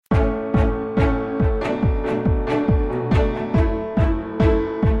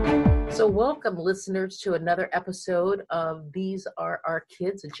Welcome, listeners, to another episode of These Are Our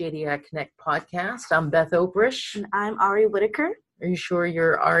Kids, a JDI Connect podcast. I'm Beth Oprish. And I'm Ari Whitaker. Are you sure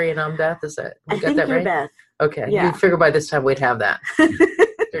you're Ari and I'm Beth? Is that I think you're right? Beth. Okay. Yeah. You figure by this time we'd have that.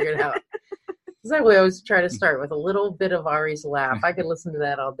 Figured out. Because we always try to start with a little bit of Ari's laugh. I could listen to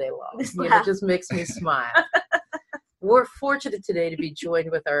that all day long. It just makes me smile. We're fortunate today to be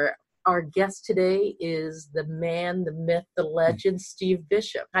joined with our guest today is the man, the myth, the legend, Steve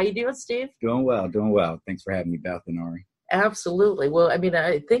Bishop. How you doing, Steve? Doing well. Thanks for having me, Beth and Ari. Absolutely. Well, I mean,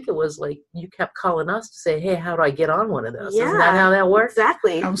 I think it was like you kept calling us to say, hey, how do I get on one of those? Yeah, isn't that how that works?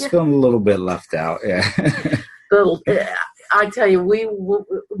 Exactly. I was feeling a little bit left out, yeah. I tell you,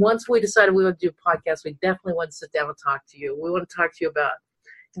 once we decided we would do a podcast, we definitely want to sit down and talk to you. We want to talk to you about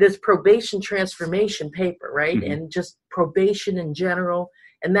this probation transformation paper, right? Mm-hmm. And just probation in general.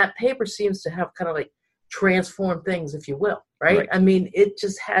 And that paper seems to have kind of like transformed things, if you will, right? I mean, it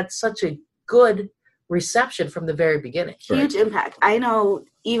just had such a good reception from the very beginning. Huge impact. I know,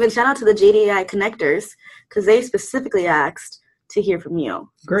 even shout out to the JDI connectors, because they specifically asked to hear from you.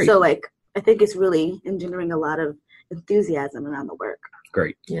 Great. So, I think it's really engendering a lot of enthusiasm around the work.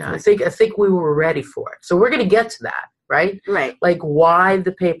 Great. Yeah, I think we were ready for it. So we're going to get to that. Right? Like, why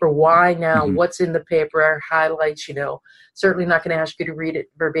the paper? Why now? Mm-hmm. What's in the paper? Our highlights, certainly not going to ask you to read it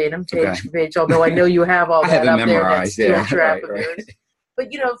verbatim, page for page, although I know you have all that up memorized, there. That's trap of yours. But,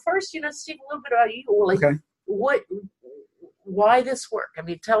 first, Steve, a little bit about you. Why this work? I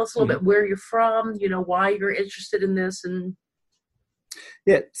mean, tell us a little bit where you're from, why you're interested in this.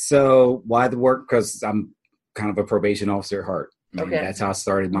 Yeah, so why the work? Because I'm kind of a probation officer at heart. I mean, that's how I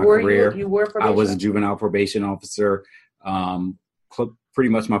started my career. You were I was a juvenile probation officer. Pretty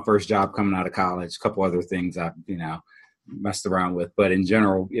much my first job coming out of college. A couple other things I, messed around with. But in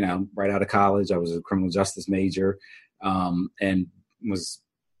general, right out of college, I was a criminal justice major and was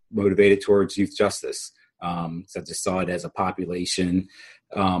motivated towards youth justice. So I just saw it as a population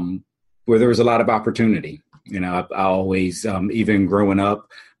where there was a lot of opportunity. I always, even growing up,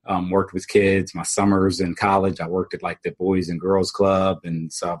 worked with kids. My summers in college, I worked at like the Boys and Girls Club.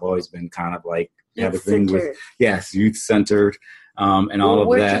 And so I've always been kind of like, youth-centered and all of that.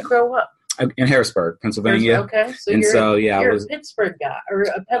 Where'd you grow up? In Harrisburg, Pennsylvania. Okay. So you're a Pittsburgh guy or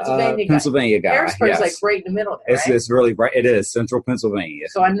a Pennsylvania guy. Pennsylvania guy. Harrisburg's like right in the middle there, right? It's really right. It is central Pennsylvania.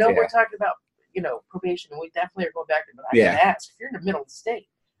 So I know we're talking about, probation, and we definitely are going back to it. But I gotta ask, if you're in the middle of the state,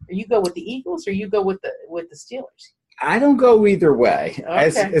 or you go with the Eagles or you go with the Steelers? I don't go either way.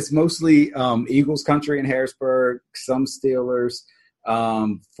 Okay. It's mostly Eagles country in Harrisburg, some Steelers.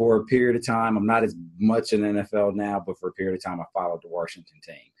 For a period of time, I'm not as much in the NFL now, but for a period of time, I followed the Washington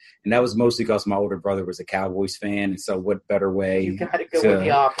team. And that was mostly because my older brother was a Cowboys fan. And so what better way? You got to go with the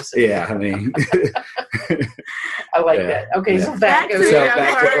opposite. Yeah, I mean. I like that. Okay, so back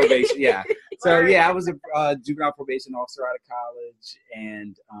to probation. Yeah. So, I was a juvenile probation officer out of college.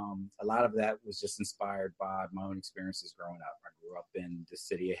 And a lot of that was just inspired by my own experiences growing up. I grew up in the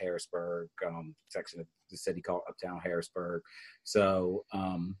city of Harrisburg, section of the city called Uptown Harrisburg. So,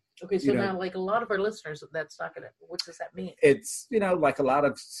 now like a lot of our listeners, that's not going to, what does that mean? It's, like a lot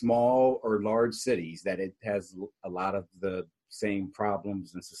of small or large cities that it has a lot of the same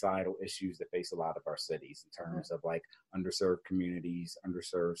problems and societal issues that face a lot of our cities in terms of like underserved communities,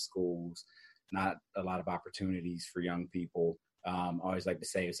 underserved schools, not a lot of opportunities for young people. I always like to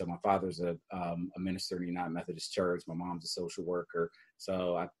say, so my father's a minister in the United Methodist Church. My mom's a social worker.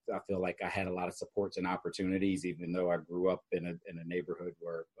 So I feel like I had a lot of supports and opportunities, even though I grew up in a neighborhood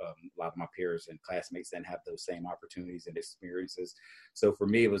where a lot of my peers and classmates didn't have those same opportunities and experiences. So for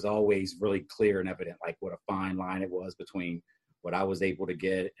me, it was always really clear and evident, like what a fine line it was between what I was able to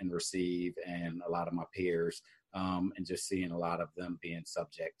get and receive and a lot of my peers. And just seeing a lot of them being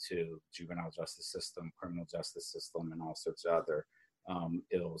subject to juvenile justice system, criminal justice system, and all sorts of other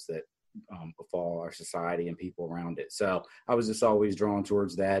ills that befall our society and people around it. So I was just always drawn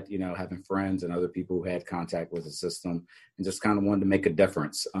towards that, having friends and other people who had contact with the system and just kind of wanted to make a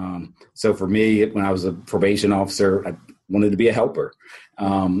difference. So for me, when I was a probation officer, I wanted to be a helper.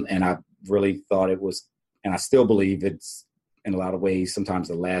 And I really thought it was, and I still believe it's in a lot of ways, sometimes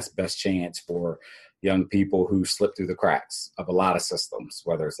the last best chance for young people who slip through the cracks of a lot of systems,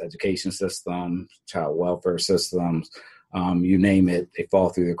 whether it's education systems, child welfare systems, you name it, they fall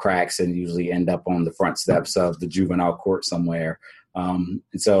through the cracks and usually end up on the front steps of the juvenile court somewhere. And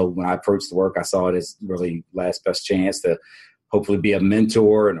so when I approached the work, I saw it as really last best chance to hopefully be a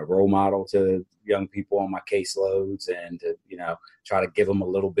mentor and a role model to young people on my caseloads and to, try to give them a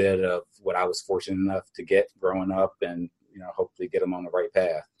little bit of what I was fortunate enough to get growing up and, hopefully get them on the right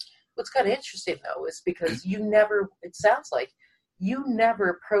path. What's kind of interesting, though, is because it sounds like you never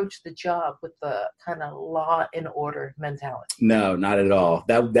approached the job with the kind of law and order mentality. No, not at all.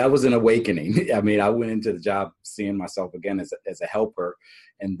 That was an awakening. I mean, I went into the job seeing myself again as a helper.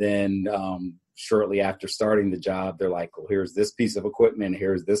 And then shortly after starting the job, they're like, well, here's this piece of equipment.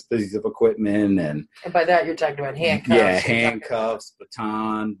 Here's this piece of equipment. And by that, you're talking about handcuffs. Yeah, handcuffs,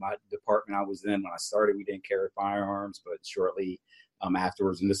 baton. My department I was in when I started, we didn't carry firearms, but shortly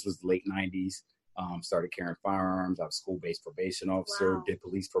afterwards, and this was the late 90s, started carrying firearms. I was school-based probation officer, Wow. did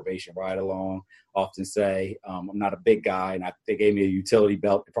police probation ride-along. Often say I'm not a big guy, and they gave me a utility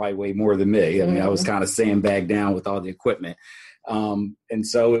belt that probably weighed more than me. I mean, I was kind of sandbagged down with all the equipment. And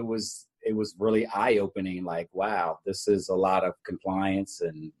so it was really eye-opening, like, wow, this is a lot of compliance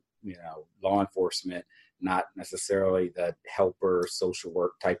and, law enforcement, not necessarily the helper social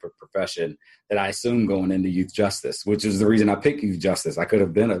work type of profession that I assumed going into youth justice, which is the reason I picked youth justice. I could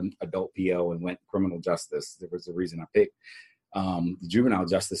have been an adult PO and went criminal justice. There was a reason I picked the juvenile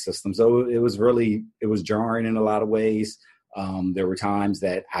justice system. So it was jarring in a lot of ways. There were times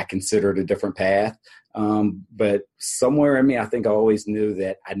that I considered a different path. But somewhere in me, I think I always knew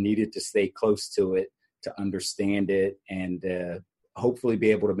that I needed to stay close to it to understand it and hopefully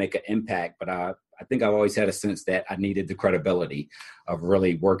be able to make an impact. But I think I've always had a sense that I needed the credibility of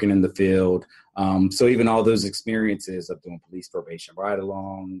really working in the field. So even all those experiences of doing police probation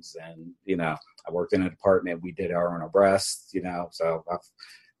ride-alongs and, I worked in a department, we did our own arrests, so I've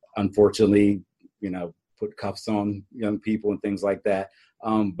unfortunately, put cuffs on young people and things like that.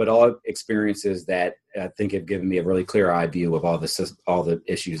 But all experiences that I think have given me a really clear eye view of all the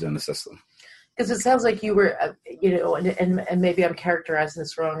issues in the system. Because it sounds like you were, and maybe I'm characterizing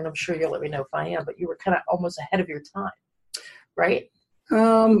this wrong, and I'm sure you'll let me know if I am, but you were kind of almost ahead of your time, right?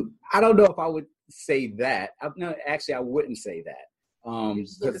 I don't know if I would say that. No, actually, I wouldn't say that. You're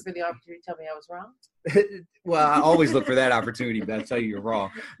just looking for the opportunity to tell me I was wrong? Well, I always look for that opportunity, but I tell you you're wrong.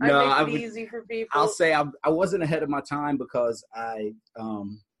 No, I make it easy for people. I'll say I wasn't ahead of my time because I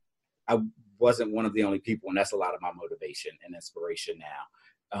wasn't one of the only people, and that's a lot of my motivation and inspiration now.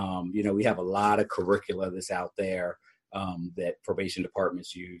 We have a lot of curricula that's out there that probation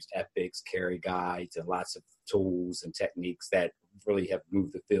departments use, ethics, carry guides, and lots of tools and techniques that really have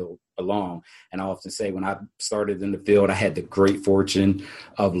moved the field along. And I often say when I started in the field, I had the great fortune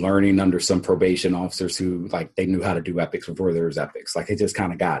of learning under some probation officers who, like, they knew how to do ethics before there was ethics. Like, they just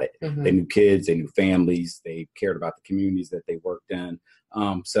kind of got it. Mm-hmm. They knew kids, they knew families, they cared about the communities that they worked in.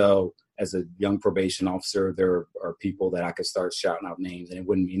 So as a young probation officer, there are people that I could start shouting out names, and it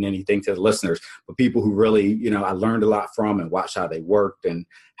wouldn't mean anything to the listeners, but people who really, I learned a lot from and watched how they worked and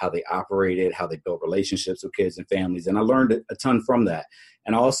how they operated, how they built relationships with kids and families. And I learned a ton from that.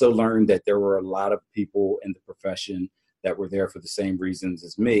 And I also learned that there were a lot of people in the profession that were there for the same reasons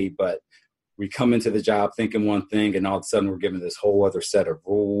as me, but we come into the job thinking one thing, and all of a sudden we're given this whole other set of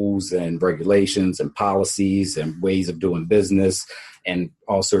rules and regulations and policies and ways of doing business and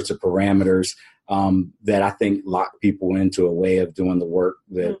all sorts of parameters that I think lock people into a way of doing the work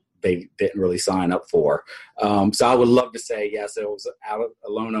that they didn't really sign up for. So I would love to say, yes, it was out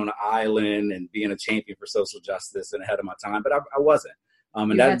alone on an island and being a champion for social justice and ahead of my time, but I wasn't.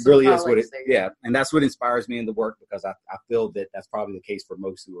 And that really is what and that's what inspires me in the work, because I feel that that's probably the case for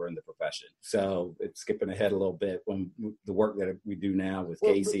most who are in the profession. So it's skipping ahead a little bit when the work that we do now with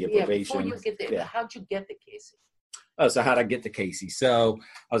Casey and probation. Before you get there, how'd you get to Casey? Oh, so how'd I get to Casey? So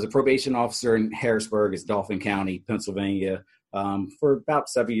I was a probation officer in Harrisburg, it's Dauphin County, Pennsylvania, for about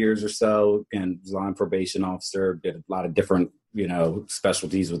 7 years or so, and was on probation officer, did a lot of different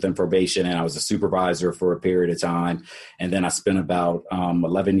specialties within probation, and I was a supervisor for a period of time. And then I spent about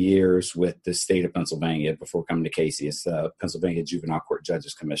 11 years with the state of Pennsylvania before coming to Casey. It's the Pennsylvania Juvenile Court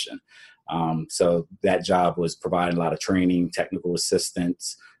Judges Commission. So that job was providing a lot of training, technical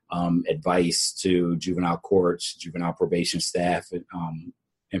assistance, advice to juvenile courts, juvenile probation staff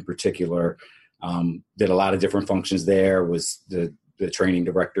in particular. Did a lot of different functions there, was the training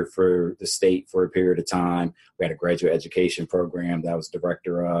director for the state for a period of time. We had a graduate education program that I was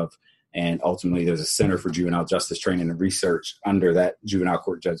director of. And ultimately, there's a Center for Juvenile Justice Training and Research under that Juvenile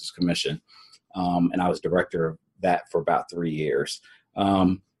Court Judges Commission. And I was director of that for about 3 years.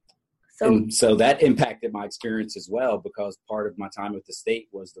 And so that impacted my experience as well, because part of my time with the state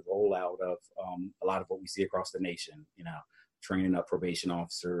was the rollout of a lot of what we see across the nation, training up probation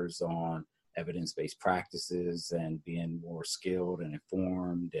officers on evidence-based practices and being more skilled and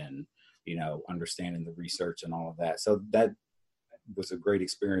informed and, understanding the research and all of that. So that was a great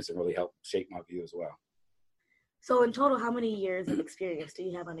experience and really helped shape my view as well. So in total, how many years of experience do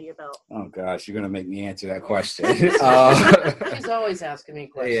you have under your belt? Oh, gosh, you're going to make me answer that question. He's always asking me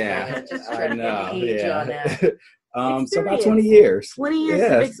questions. Yeah, Just I know. age on that. So about 20 years. 20 years Yeah,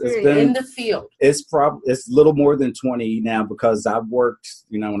 of it's experience. been, In the field. it's a little more than 20 now because I've worked,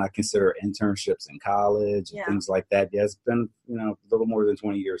 when I consider internships in college and things like that. Yeah, it's been, a little more than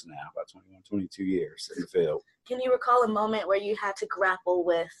 20 years now, about 21, 22 years in the field. Can you recall a moment where you had to grapple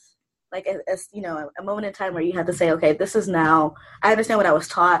with, like, a moment in time where you had to say, okay, this is now, I understand what I was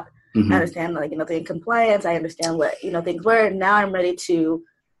taught. Mm-hmm. I understand, the compliance. I understand what, things were. And now I'm ready to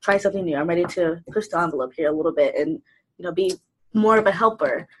try something new. I'm ready to push the envelope here a little bit and, be more of a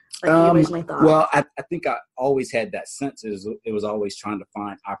helper like you originally thought. Well, I think I always had that sense. It was always trying to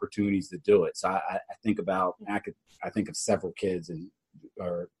find opportunities to do it. So I think about, I think of several kids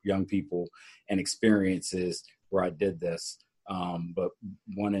or young people and experiences where I did this. But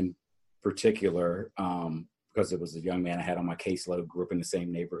one in particular, because it was a young man I had on my caseload, grew up in the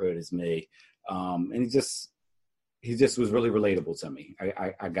same neighborhood as me. And he just was really relatable to me.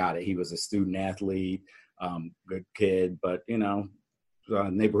 I got it. He was a student athlete, good kid, but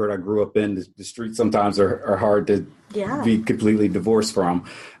neighborhood I grew up in, the streets sometimes are hard to be completely divorced from.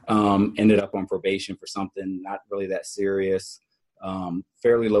 Ended up on probation for something not really that serious,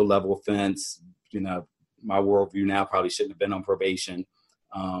 fairly low level offense. My worldview now probably shouldn't have been on probation.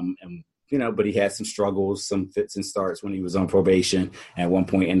 But he had some struggles, some fits and starts when he was on probation. At one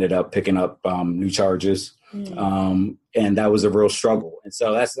point ended up picking up new charges. And that was a real struggle. And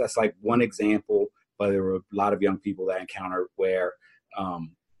so that's like one example, but there were a lot of young people that I encountered where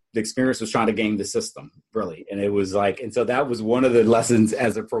the experience was trying to game the system, really. And it was like, and so that was one of the lessons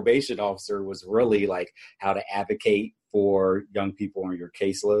as a probation officer, was really like how to advocate for young people on your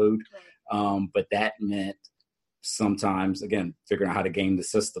caseload. But that meant sometimes, again, figuring out how to game the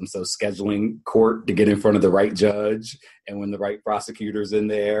system. So scheduling court to get in front of the right judge, and when the right prosecutor's in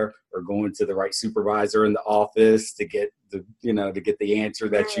there, or going to the right supervisor in the office to get the answer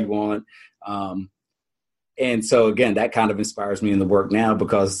that you want. And so again, that kind of inspires me in the work now,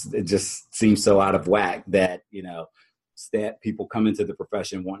 because it just seems so out of whack that, that people come into the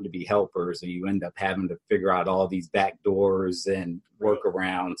profession wanting to be helpers, and you end up having to figure out all these back doors and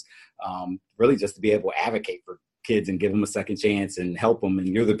workarounds, really just to be able to advocate for kids and give them a second chance and help them. And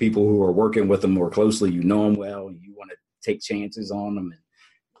you're the people who are working with them more closely, them well, and you want to take chances on them.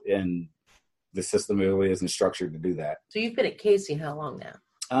 And the system really isn't structured to do that. So you've been at Casey how long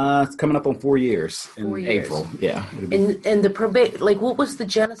now? It's coming up on 4 years in April. Yeah. And the probation, like, what was the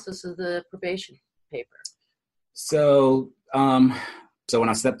genesis of the probation paper? So when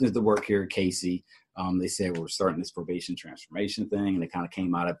I stepped into the work here at Casey, they said we're starting this probation transformation thing, and it kind of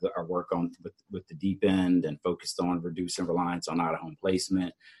came out of our work with the deep end, and focused on reducing reliance on out-of-home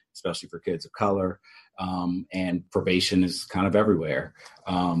placement, especially for kids of color. And probation is kind of everywhere.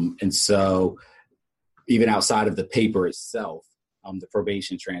 And so even outside of the paper itself, the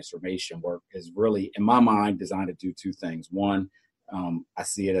probation transformation work is really, in my mind, designed to do two things. One, I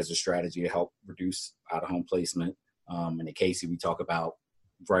see it as a strategy to help reduce out-of-home placement. In the Casey, we talk about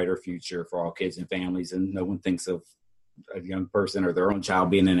brighter future for all kids and families, and no one thinks of a young person or their own child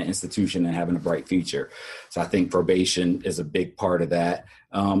being in an institution and having a bright future. So I think probation is a big part of that.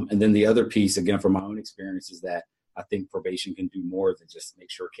 And then the other piece, again, from my own experience, is that I think probation can do more than just make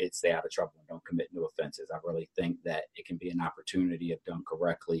sure kids stay out of trouble and don't commit new offenses. I really think that it can be an opportunity, if done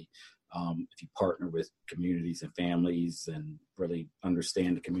correctly, if you partner with communities and families and really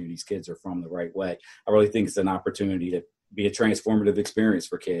understand the communities kids are from the right way. I really think it's an opportunity to be a transformative experience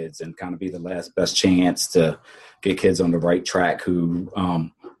for kids, and kind of be the last best chance to get kids on the right track who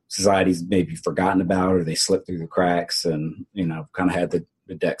society's maybe forgotten about, or they slip through the cracks and, kind of had the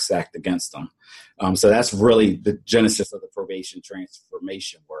deck stacked against them. So that's really the genesis of the probation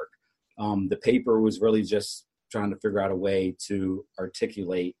transformation work. The paper was really just trying to figure out a way to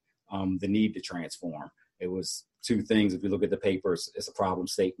articulate the need to transform. It was two things. If you look at the paper, it's a problem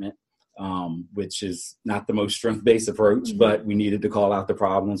statement, which is not the most strength-based approach, but we needed to call out the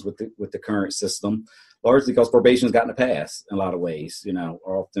problems with the current system, largely because probation has gotten a pass in a lot of ways. I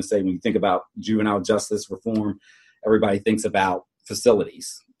often say, when you think about juvenile justice reform, everybody thinks about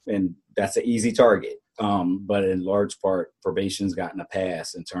facilities, and that's an easy target. But in large part, probation's gotten a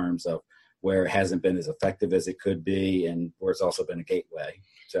pass in terms of where it hasn't been as effective as it could be, and where it's also been a gateway.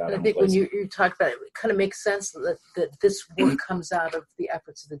 I think when you talk about it, it kind of makes sense that this work comes out of the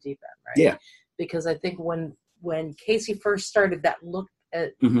efforts of the deep end, right? Yeah. Because I think when Casey first started that look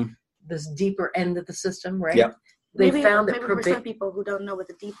at this deeper end of the system, right? Yep. They found that for some people who don't know what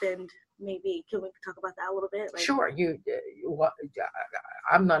the deep end may be, can we talk about that a little bit? Sure.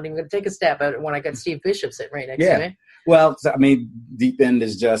 I'm not even going to take a stab at it when I got Steve Bishop sitting right next to me. Well, I mean, deep end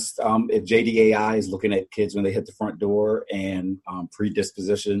is just if JDAI is looking at kids when they hit the front door and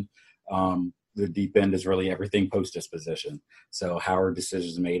predisposition, the deep end is really everything post-disposition. So how are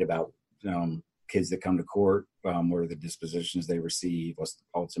decisions made about kids that come to court? What are the dispositions they receive? What's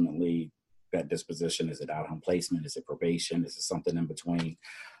ultimately that disposition? Is it out-home placement? Is it probation? Is it something in between?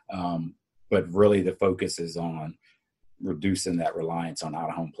 But really the focus is on reducing that reliance on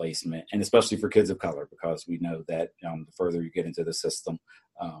out-of-home placement, and especially for kids of color, because we know that the further you get into the system,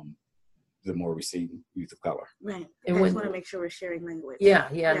 the more we see youth of color. Right. And I just want to make sure we're sharing language. Yeah.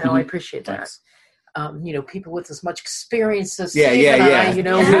 No, I appreciate that. Thanks. People with as much experience as Yeah. everybody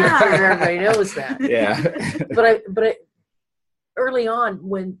knows that. Yeah. but I early on,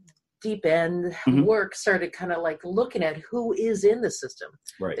 when deep end work started kind of like looking at who is in the system,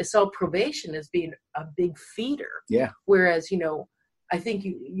 Right. they saw probation as being a big feeder. Yeah. Whereas, I think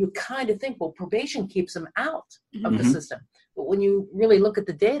you kind of think, well, probation keeps them out of the system. But when you really look at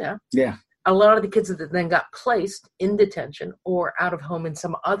the data, a lot of the kids that then got placed in detention or out of home in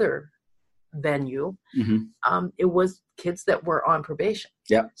some other venue, it was kids that were on probation.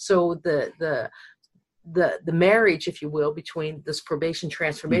 Yeah. So the marriage, if you will, between this probation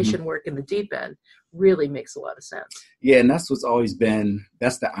transformation work and the deep end really makes a lot of sense. Yeah, and that's what's always been,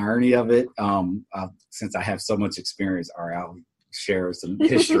 that's the irony of it. Since I have so much experience, I'll share some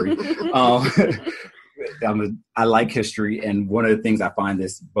history. I like history, and one of the things I find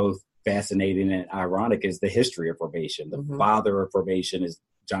this both fascinating and ironic is the history of probation. The father of probation is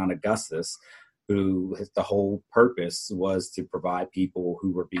John Augustus, who the whole purpose was to provide people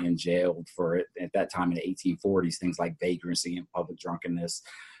who were being jailed for it at that time in the 1840s, things like vagrancy and public drunkenness,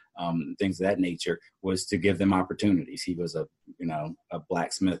 things of that nature, was to give them opportunities. He was a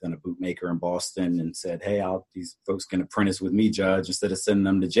blacksmith and a bootmaker in Boston, and said, hey, these folks can apprentice with me, Judge, instead of sending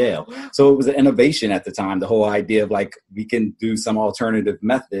them to jail. So it was an innovation at the time, the whole idea of like, we can do some alternative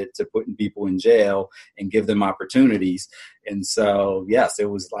method to putting people in jail and give them opportunities. And so, yes, it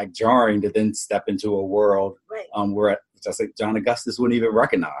was like jarring to then step into a world where just like John Augustus wouldn't even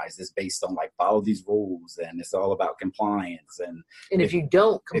recognize. It's based on like, follow these rules, and it's all about compliance. And if you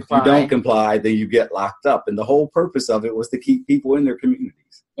don't comply, then you get locked up. And the whole purpose of it was to keep people in their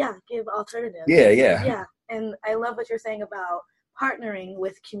communities. Yeah, give alternatives. Yeah. And I love what you're saying about partnering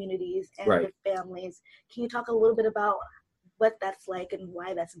with communities and with families. Can you talk a little bit about what that's like and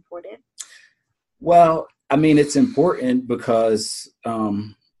why that's important? Well, I mean, it's important because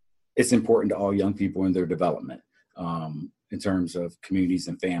it's important to all young people in their development. In terms of communities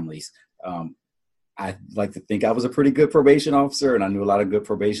and families. I like to think I was a pretty good probation officer, and I knew a lot of good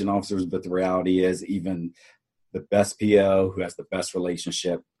probation officers, but the reality is even the best PO who has the best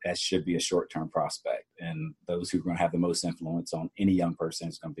relationship, that should be a short-term prospect. And those who are going to have the most influence on any young person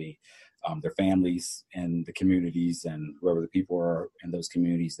is going to be their families and the communities and whoever the people are in those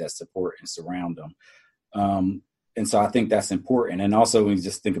communities that support and surround them. And so I think that's important. And also when you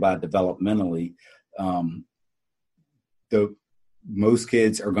just think about it developmentally, most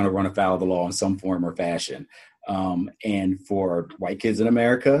kids are going to run afoul of the law in some form or fashion. And for white kids in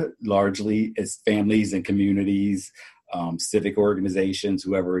America, largely it's families and communities, civic organizations,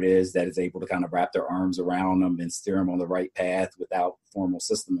 whoever it is that is able to kind of wrap their arms around them and steer them on the right path without formal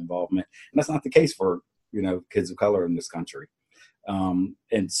system involvement. And that's not the case for, kids of color in this country.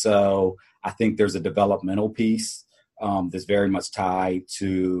 And so I think there's a developmental piece that's very much tied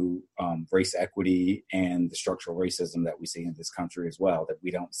to race equity and the structural racism that we see in this country as well, that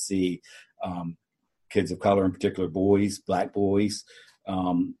we don't see kids of color, in particular boys, Black boys,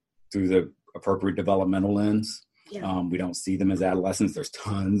 through the appropriate developmental lens. We don't see them as adolescents. There's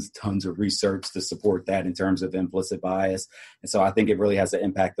tons of research to support that in terms of implicit bias. And so I think it really has an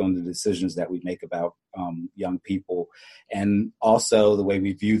impact on the decisions that we make about young people, and also the way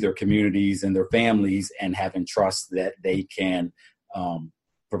we view their communities and their families, and having trust that they can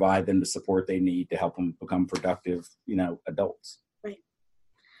provide them the support they need to help them become productive, adults. Right.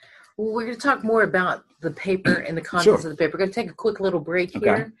 Well, we're going to talk more about the paper and the contents of the paper. We're going to take a quick little break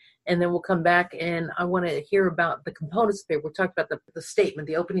here. And then we'll come back, and I want to hear about the components of the paper. We talked about the statement,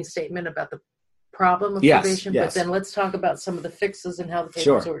 the opening statement about the problem of probation, but then let's talk about some of the fixes and how the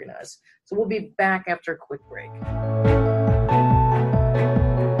paper is organized. So we'll be back after a quick break.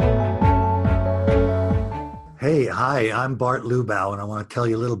 Hi, I'm Bart Lubau, and I want to tell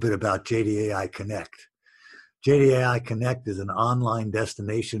you a little bit about JDAI Connect. JDAI Connect is an online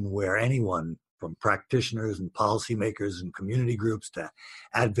destination where anyone, from practitioners and policymakers and community groups to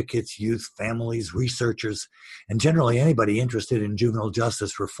advocates, youth, families, researchers, and generally anybody interested in juvenile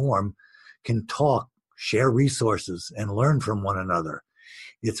justice reform, can talk, share resources, and learn from one another.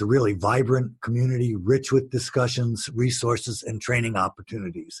 It's a really vibrant community, rich with discussions, resources, and training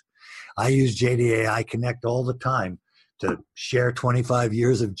opportunities. I use JDAI Connect all the time to share 25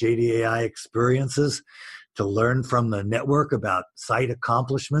 years of JDAI experiences, to learn from the network about site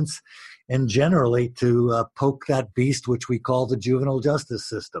accomplishments, and generally to poke that beast which we call the juvenile justice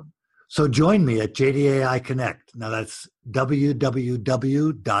system. So join me at JDAI Connect. Now that's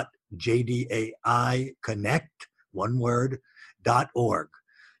www.jdaiconnect.org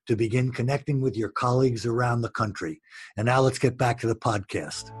to begin connecting with your colleagues around the country. And now let's get back to the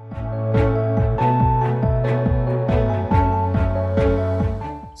podcast.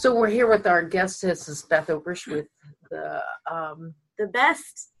 So we're here with our guest. This is Beth Obrish with the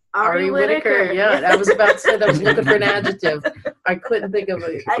best Ari Whitaker. Yeah, I was about to say that. I was looking for an adjective. I couldn't think of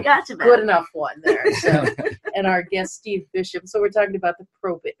a I got you, Beth. good enough one there. So, and our guest Steve Bishop. So we're talking about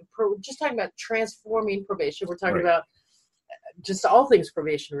just talking about transforming probation. We're talking about just all things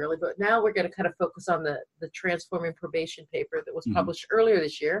probation, really. But now we're going to kind of focus on the transforming probation paper that was published earlier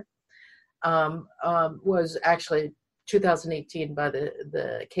this year. Was actually 2018 by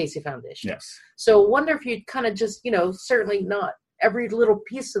the Casey Foundation. Yes. So wonder if you'd kind of just, certainly not every little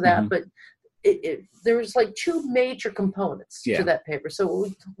piece of that, but there's like two major components to that paper. So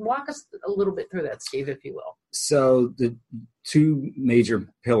walk us a little bit through that, Steve, if you will. So the two major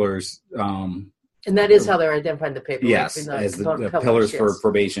pillars. And that is how they're identifying the paper. Yes, right? as the pillars for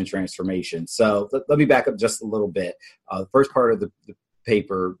probation transformation. So let me back up just a little bit. The first part of the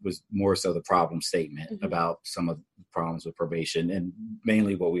paper was more so the problem statement about some of the problems with probation. And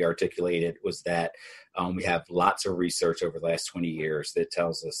mainly what we articulated was that we have lots of research over the last 20 years that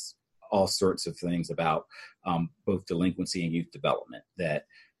tells us all sorts of things about both delinquency and youth development, that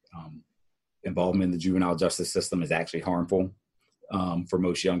involvement in the juvenile justice system is actually harmful for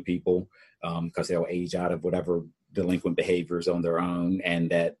most young people because they'll age out of whatever delinquent behaviors on their own, and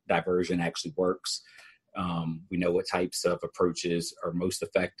that diversion actually works. We know what types of approaches are most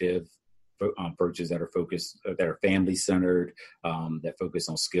effective, approaches that are focused, that are family-centered, that focus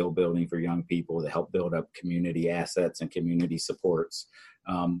on skill building for young people, that help build up community assets and community supports.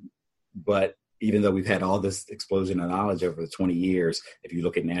 But even though we've had all this explosion of knowledge over the 20 years, if you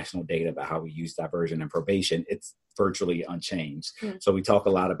look at national data about how we use diversion and probation, it's virtually unchanged. So we talk a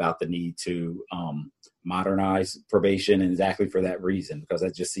lot about the need to modernize probation, and exactly for that reason, because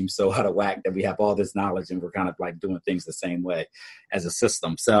that just seems so out of whack that we have all this knowledge and we're kind of like doing things the same way as a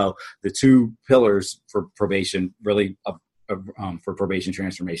system. So the two pillars for probation really for probation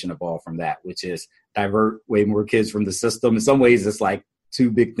transformation evolve from that, which is divert way more kids from the system. In some ways, it's like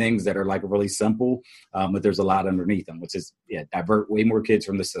two big things that are like really simple, but there's a lot underneath them, which is divert way more kids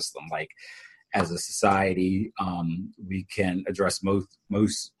from the system. Like as a society, we can address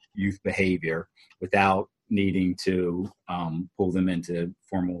most youth behavior without needing to pull them into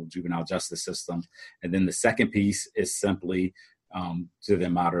formal juvenile justice system. And then the second piece is simply to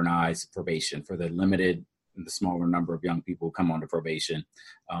then modernize probation for the limited and the smaller number of young people who come onto probation.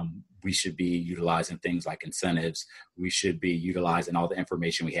 We should be utilizing things like incentives. We should be utilizing all the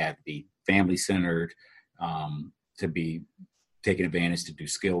information we have to be family-centered, to be taking advantage to do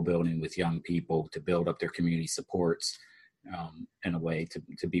skill building with young people, to build up their community supports in a way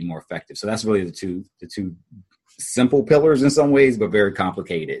to be more effective. So that's really the two simple pillars in some ways, but very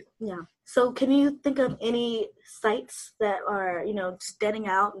complicated. Yeah. So can you think of any sites that are, standing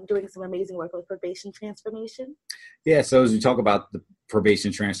out and doing some amazing work with probation transformation? Yeah. So as we talk about the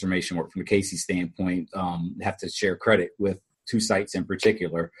probation transformation work from the Casey standpoint, have to share credit with two sites in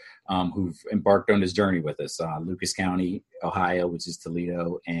particular who've embarked on this journey with us, Lucas County, Ohio, which is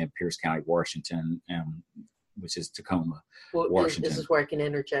Toledo, and Pierce County, Washington, which is Tacoma, Washington. This is where I can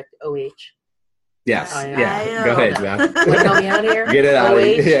interject OH. Yes. Yeah. Go ahead, Beth. Help me out here. Get it out.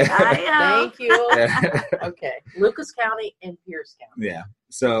 Yeah. Thank you. Okay. Lucas County and Pierce County. Yeah.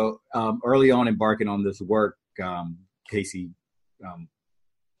 So early on embarking on this work, Casey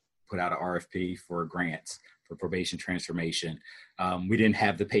put out an RFP for grants for probation transformation. We didn't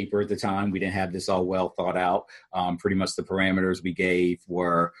have the paper at the time. We didn't have this all well thought out. Pretty much the parameters we gave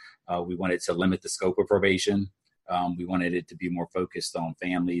were we wanted to limit the scope of probation. We wanted it to be more focused on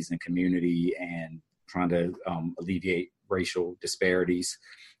families and community and trying to alleviate racial disparities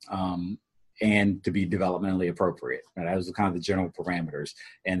and to be developmentally appropriate. And that was kind of the general parameters.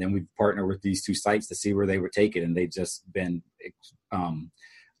 And then we partnered with these two sites to see where they would take it. And they've just been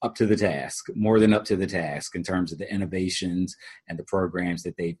up to the task, more than up to the task in terms of the innovations and the programs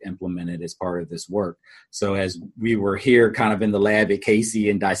that they've implemented as part of this work. So as we were here kind of in the lab at Casey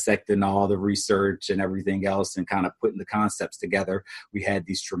and dissecting all the research and everything else and kind of putting the concepts together, we had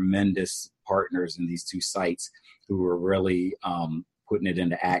these tremendous partners in these two sites who were really putting it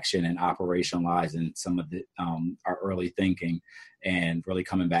into action and operationalizing some of the our early thinking and really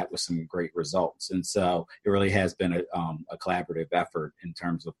coming back with some great results. And so it really has been a collaborative effort in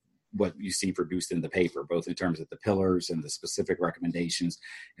terms of what you see produced in the paper, both in terms of the pillars and the specific recommendations,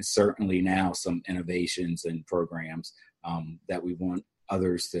 and certainly now some innovations and programs that we want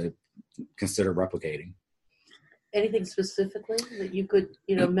others to consider replicating. Anything specifically that you could,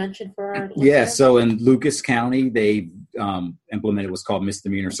 mention for our listeners? Yeah, so in Lucas County, they implemented what's called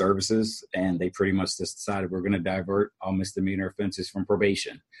misdemeanor services, and they pretty much just decided we're going to divert all misdemeanor offenses from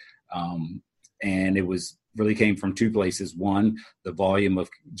probation. And it really came from two places. One, the volume of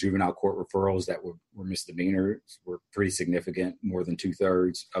juvenile court referrals that were misdemeanors were pretty significant, more than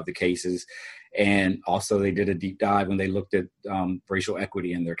 2/3 of the cases. And also they did a deep dive when they looked at racial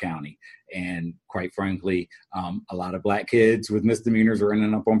equity in their county. And quite frankly, a lot of Black kids with misdemeanors are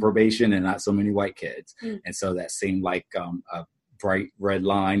ending up on probation and not so many white kids. And so that seemed like a bright red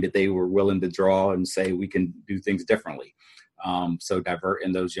line that they were willing to draw and say we can do things differently. So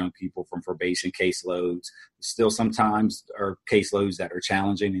diverting those young people from probation caseloads still sometimes are caseloads that are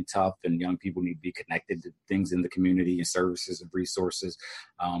challenging and tough, and young people need to be connected to things in the community and services and resources,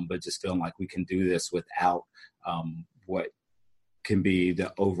 but just feeling like we can do this without what can be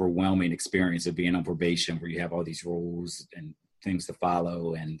the overwhelming experience of being on probation, where you have all these rules and things to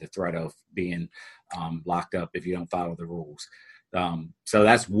follow and the threat of being locked up if you don't follow the rules. So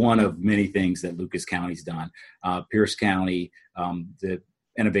that's one of many things that Lucas County's done. Pierce County, the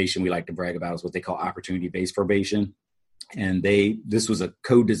innovation we like to brag about is what they call opportunity-based probation. And this was a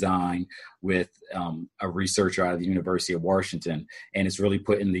co-design with a researcher out of the University of Washington, and it's really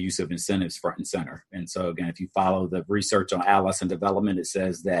putting the use of incentives front and center. And so again, if you follow the research on adolescent development, it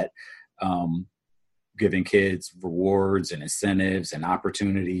says that giving kids rewards and incentives and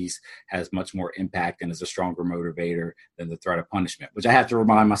opportunities has much more impact and is a stronger motivator than the threat of punishment, which I have to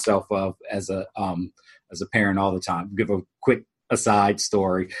remind myself of as a parent all the time. Give a quick aside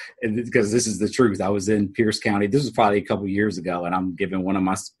story, because this is the truth. I was in Pierce County. This was probably a couple of years ago, and I'm giving one of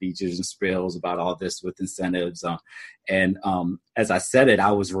my speeches and spills about all this with incentives. And as I said it,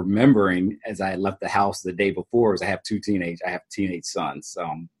 I was remembering as I left the house the day before, as I have teenage sons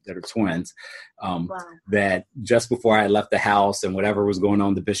that are twins, that just before I left the house and whatever was going on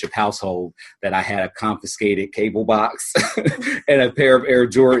in the Bishop household, that I had a confiscated cable box and a pair of Air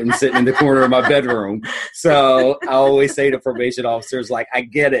Jordans sitting in the corner of my bedroom. So I always say to probation officers, like, I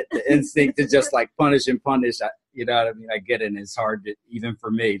get it. The instinct to just like punish and punish, you know what I mean? I get it. And it's hard even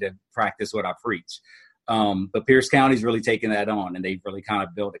for me to practice what I preach. But Pierce County's really taken that on, and they've really kind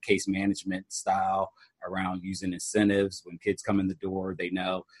of built a case management style around using incentives. When kids come in the door, they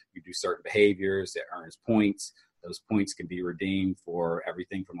know you do certain behaviors that earns points. Those points can be redeemed for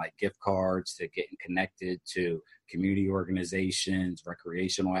everything from like gift cards to getting connected to community organizations,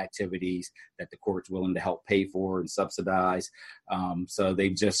 recreational activities that the court's willing to help pay for and subsidize. So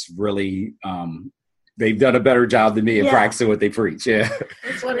they've just really they've done a better job than me in practicing what they preach. Yeah.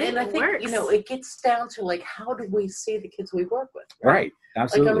 And I think, it gets down to like, how do we see the kids we work with? Right.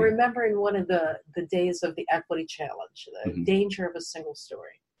 Absolutely. Like I'm remembering one of the days of the Equity Challenge, the danger of a single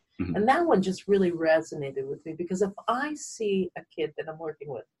story. Mm-hmm. And that one just really resonated with me, because if I see a kid that I'm working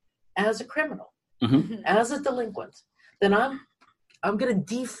with as a criminal, as a delinquent, then I'm going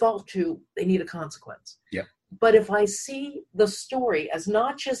to default to they need a consequence. Yep. But if I see the story as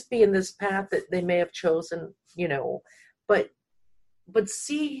not just being this path that they may have chosen, but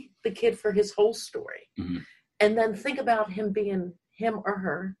see the kid for his whole story, and then think about him or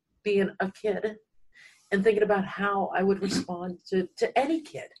her being a kid, and thinking about how I would respond to any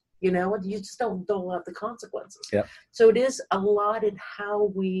kid, you just don't dole out the consequences. Yep. So it is a lot in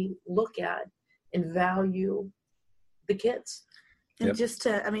how we look at and value the kids. And just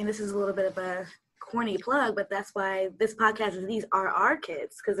to, this is a little bit of a corny plug, but that's why this podcast is these are our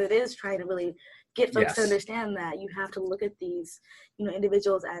kids, because it is trying to really get folks to understand that you have to look at these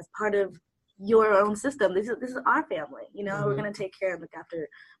individuals as part of your own system. This is our family. We're going to take care and look after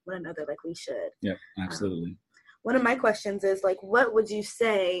one another like we should. Yeah, absolutely. One of my questions is like, what would you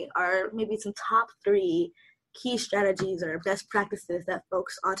say are maybe some top 3 key strategies or best practices that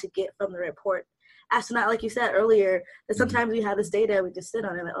folks ought to get from the report? As to not, like you said earlier, that sometimes we have this data, we just sit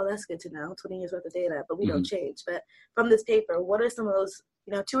on it, like, oh, that's good to know, 20 years worth of data, but we don't change. But from this paper, what are some of those,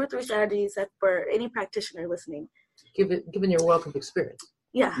 2 or 3 strategies that for any practitioner listening? Given your wealth of experience.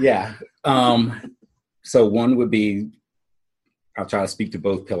 Yeah. Yeah. So one would be, I'll try to speak to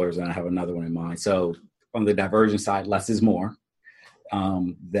both pillars, and I have another one in mind. So on the diversion side, less is more.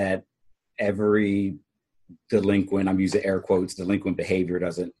 That every delinquent, I'm using air quotes, delinquent behavior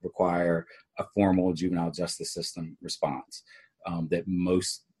doesn't require a formal juvenile justice system response. that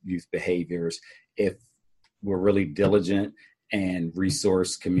most youth behaviors, if we're really diligent and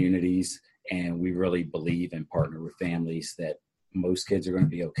resource communities, and we really believe and partner with families, that most kids are going to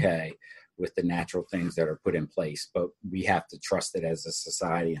be okay with the natural things that are put in place. But we have to trust it as a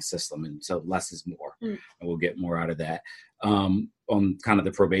society and system. And so less is more, and we'll get more out of that. On kind of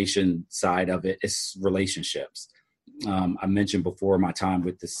the probation side of it, it's relationships. I mentioned before my time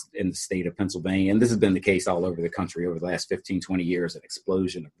with this in the state of Pennsylvania, and this has been the case all over the country over the last 15, 20 years, an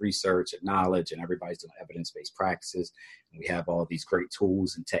explosion of research and knowledge, and everybody's doing evidence-based practices. And we have all these great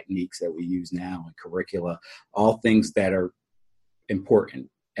tools and techniques that we use now and curricula, all things that are important.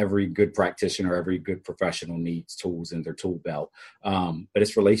 Every good practitioner, every good professional needs tools in their tool belt. But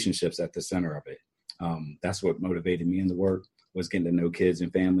it's relationships at the center of it. That's what motivated me in the work, was getting to know kids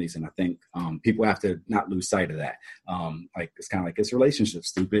and families. And I think people have to not lose sight of that. It's kind of like, it's relationships,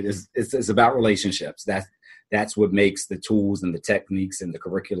 stupid. It's about relationships. That's what makes the tools and the techniques and the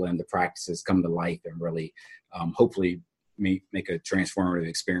curricula and the practices come to life and really hopefully make a transformative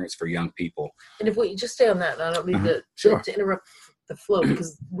experience for young people. And if we just stay on that, and I don't mean to interrupt the flow,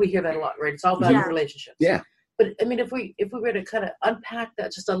 because we hear that a lot, right? It's all about relationships. Yeah. But I mean, if we were to kind of unpack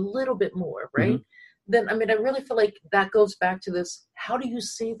that just a little bit more, right? Then, I mean, I really feel like that goes back to this. How do you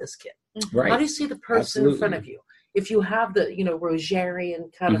see this kid? Right. How do you see the person in front of you? If you have the,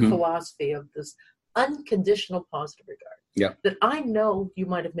 Rogerian kind of philosophy of this unconditional positive regard, that I know you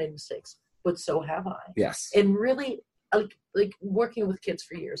might have made mistakes, but so have I. Yes. And really, like working with kids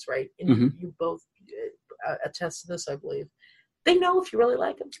for years, right? And you both attest to this, I believe. They know if you really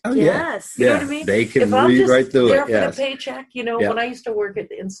like them. Oh, yes. You know what I mean? They can if I'm read just right through there it. for the paycheck, when I used to work at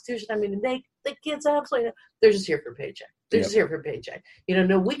the institution, I mean, the kids absolutely, they're just here for a paycheck. They're just here for a paycheck.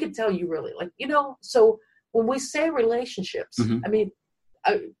 No, we could tell you really so when we say relationships, I mean,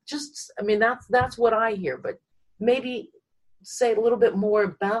 that's what I hear, but maybe say a little bit more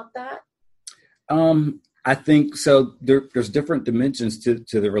about that. I think so. There's different dimensions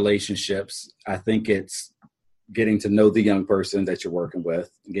to the relationships. I think it's getting to know the young person that you're working with,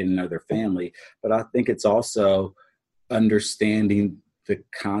 getting to know their family. But I think it's also understanding the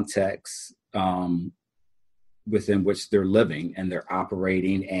context within which they're living and they're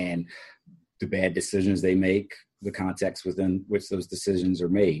operating, and the bad decisions they make, the context within which those decisions are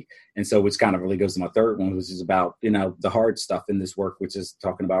made. And so which kind of really goes to my third one, which is about, the hard stuff in this work, which is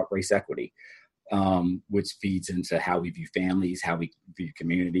talking about race equity. Which feeds into how we view families, how we view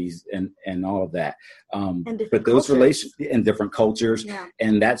communities, and all of that. But those relations in different cultures,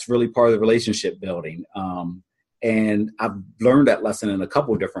 and that's really part of the relationship building. And I've learned that lesson in a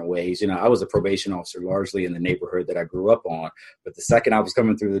couple of different ways. I was a probation officer largely in the neighborhood that I grew up on. But the second I was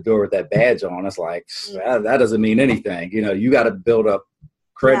coming through the door with that badge on, it's like, that doesn't mean anything. You got to build up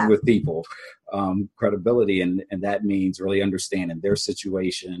cred with people, credibility, and that means really understanding their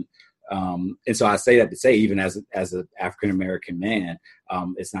situation. And so I say that to say, even as an African-American man,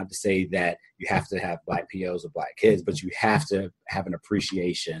 it's not to say that you have to have Black POs or Black kids, but you have to have an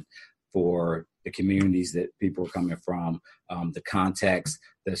appreciation for the communities that people are coming from, the context,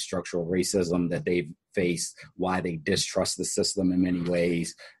 the structural racism that they've faced, why they distrust the system in many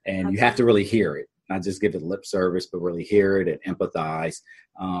ways. And you have to really hear it, not just give it lip service, but really hear it and empathize.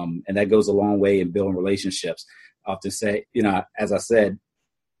 And that goes a long way in building relationships. I often say, as I said,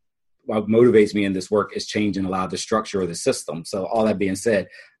 what motivates me in this work is changing a lot of the structure of the system. So all that being said,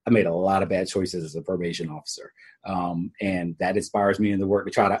 I made a lot of bad choices as a probation officer. And that inspires me in the work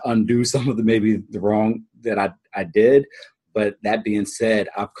to try to undo some of the wrong that I did. But that being said,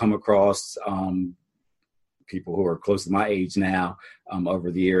 I've come across people who are close to my age now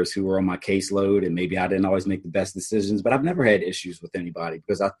over the years who were on my caseload, and maybe I didn't always make the best decisions, but I've never had issues with anybody,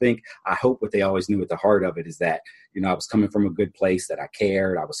 because I hope what they always knew at the heart of it is that, I was coming from a good place, that I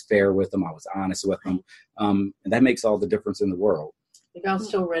cared, I was fair with them, I was honest with them. And that makes all the difference in the world. Like I was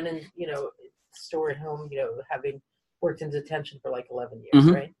still running, store at home, having worked in detention for like 11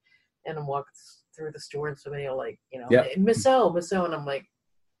 years, right? And I'm walking through the store and somebody will hey, Miss O, and I'm like,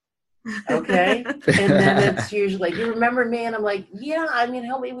 okay. And then it's usually like, you remember me? And I'm like, yeah,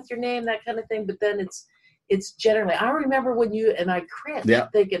 help me with your name, that kind of thing. But then it's generally, I remember when you, and I cringe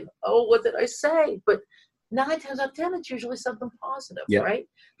thinking, oh, what did I say? But 9 times out of 10, it's usually something positive, right?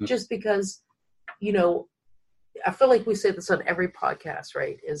 Just because, I feel like we say this on every podcast,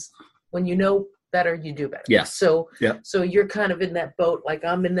 right? Is when you know better, you do better. Yes. So you're kind of in that boat, like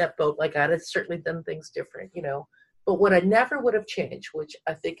I'm in that boat, like I'd have certainly done things different, But what I never would have changed, which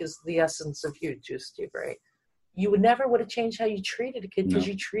I think is the essence of you too, Steve, right? You would never would have changed how you treated a kid, because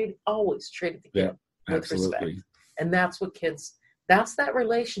you always treated the kid with respect. And that's what that's that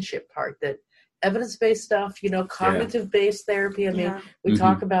relationship part that evidence-based stuff, cognitive-based therapy. I mean, Yeah. we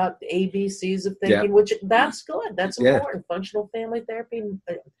talk about ABCs of thinking, which that's good. That's important. Functional family therapy,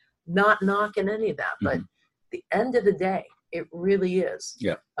 not knocking any of that. But at the end of the day, it really is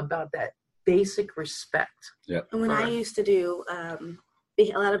about that basic respect. Yeah. And when I used to do a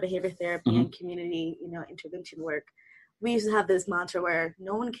lot of behavior therapy and community, intervention work, we used to have this mantra where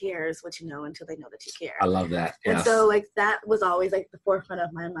no one cares what you know until they know that you care. I love that. And Yes. so that was always the forefront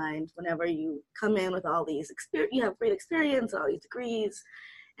of my mind whenever you come in with all these you have great experience, all these degrees,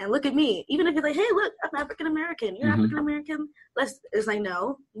 and look at me. Even if you're like, hey, look, I'm African American, you're African American. It's like,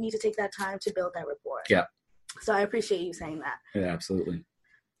 no, you need to take that time to build that rapport. Yeah. So I appreciate you saying that. Yeah, absolutely.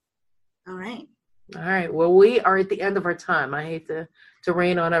 All right. All right. Well, we are at the end of our time. I hate to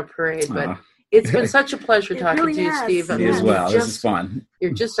rain on our parade, but it's been such a pleasure talking really to you, has. Steve. Me as well. This is fun.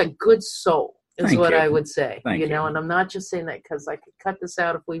 You're just a good soul, is Thank what you. I would say. Thank you. And I'm not just saying that because I could cut this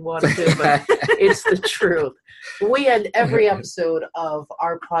out if we wanted to, but it's the truth. We end every episode of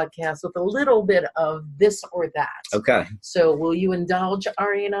our podcast with a little bit of this or that. Okay. So will you indulge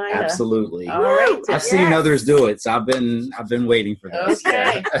Ari and I? Absolutely. All right. I've seen others do it, so I've been waiting for this.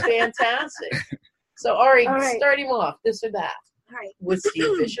 Okay. Fantastic. So Ari, All right. starting off, this or that. All right. With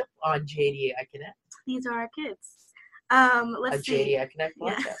Steve Bishop on JDI Connect. These are our kids. A Let's see. JDI Connect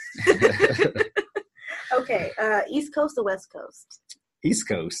podcast. Yeah. Okay. East Coast or West Coast? East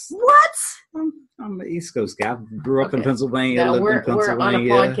Coast. What? I'm an East Coast guy. Grew up in Okay. Pennsylvania. Now Lived we're in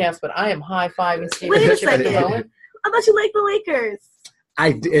Pennsylvania. on a podcast, but I am high-fiving Steve Wait a Bishop at the second. moment. I thought you liked the Lakers.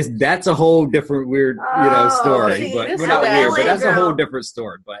 That's a whole different weird, story. see, But this we're is not an weird. LA But that's a girl. whole different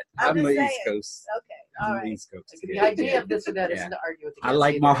story. But I'm I'm just an East saying. Coast. Okay. I'm All an right. East Coast The kid. idea of this or that isn't to argue with the I kids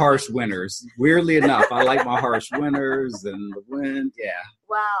like either. my harsh winters. Weirdly enough, I like my harsh winters and the wind. Yeah,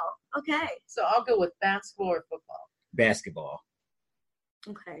 Wow. Okay. So I'll go with basketball or football. basketball.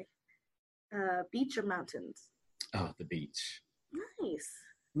 Okay. Beach or mountains? Oh, the beach. Nice.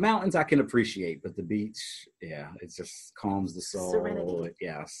 Mountains I can appreciate, but the beach, yeah, it just calms the soul. Serenity.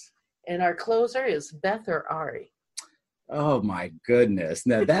 Yes. And our closer is Beth or Ari. Oh my goodness.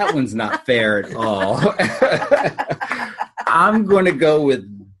 Now that one's not fair at all. I'm going to go with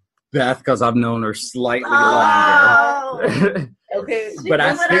Beth because I've known her slightly longer. Okay. But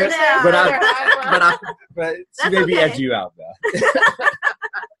I Put her still, down. but she That's maybe okay. edge you out, Beth.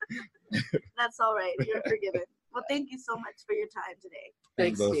 That's all right. You're forgiven. Well, thank you so much for your time today.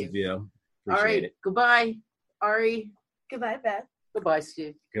 Thanks, both Steve. of you. All Appreciate right. it. Goodbye, Ari. Goodbye, Beth. Goodbye,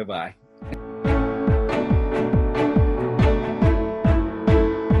 Steve. Goodbye.